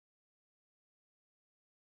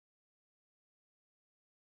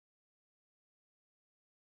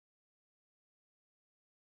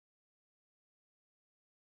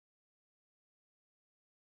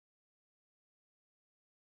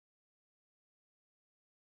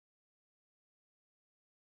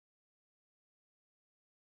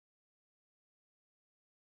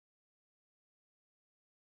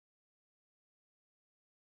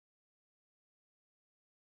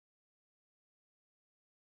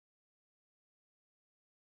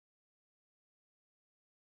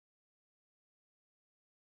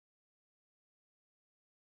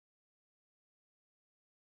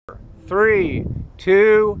3,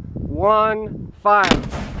 2, 1, fire.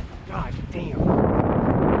 God damn.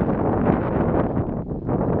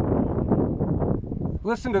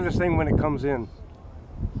 Listen to this thing when it comes in.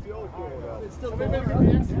 It's still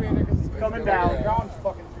coming down. Ground's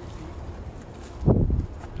fucking 3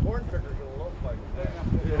 feet. Horn trigger's gonna look like that.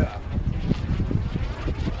 Yeah.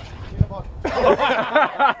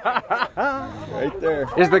 Right there.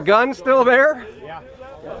 Is the gun still there? Yeah.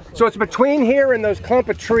 So it's between here and those clump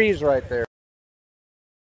of trees right there.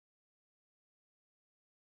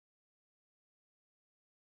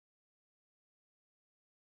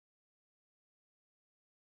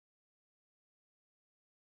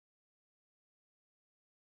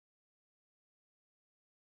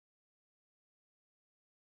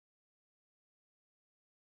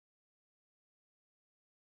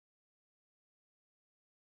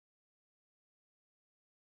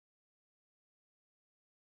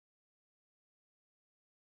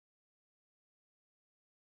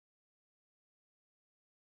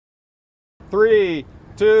 Three,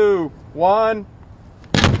 two, one.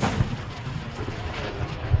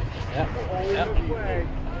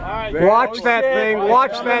 Watch that thing,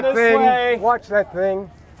 watch that thing, watch that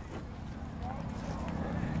thing.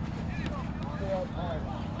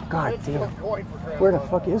 God damn. Where the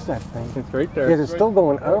fuck is that thing? It's right there. Is it still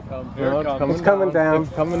going up? No, It's coming down.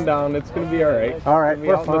 It's coming down. It's going to be all right. All right,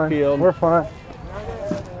 we're fine. We're fine.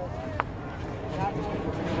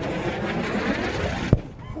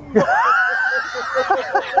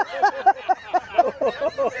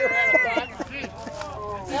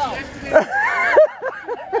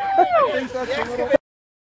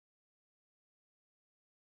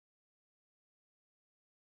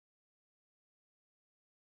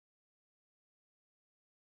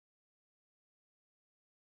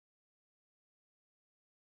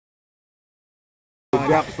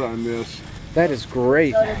 Depth on this. That is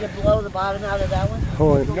great. So did you blow the bottom out of that one?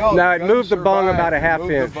 No, it moved the bung about a half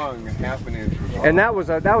inch. The bung half an inch. And that was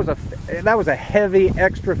a heavy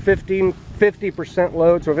extra 50%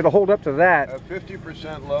 load. So if it'll hold up to that, A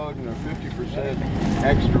 50% load and a 50%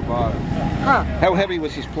 extra bottom. Huh. How heavy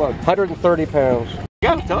was this plug? 130 pounds. I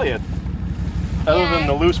gotta tell you, other than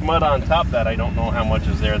the loose mud on top, that I don't know how much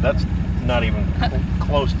is there. That's not even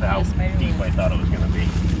close to how deep I thought it was going to be.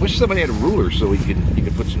 Wish somebody had a ruler so you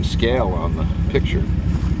could put some scale on the picture.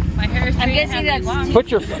 My hair is I'm guessing that's Put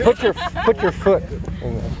your foot.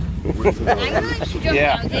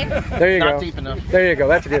 Yeah. There you Not go. deep enough. There you go.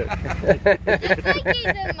 That's good.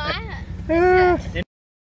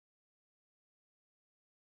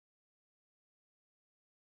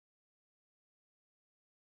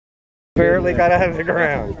 Barely got out of the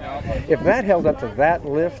ground. If that held up to that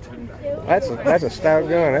lift, that's a stout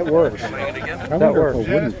gun. It works. That works.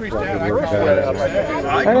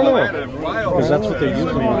 I don't know. Because that's what they're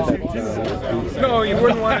using. No, you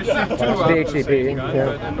wouldn't want to shoot too out. The HCP.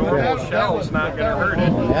 The normal shell is not going to hurt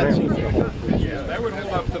it. That would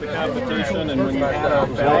hold up to the competition and when you put out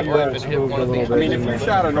value. I mean, if you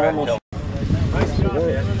shot a normal.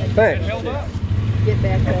 Thanks. Get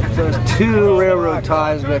back up. So there's 2 railroad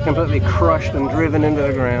ties that are completely crushed and driven into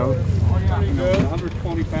the ground.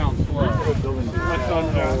 120 pounds.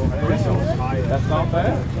 That's not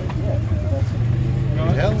bad.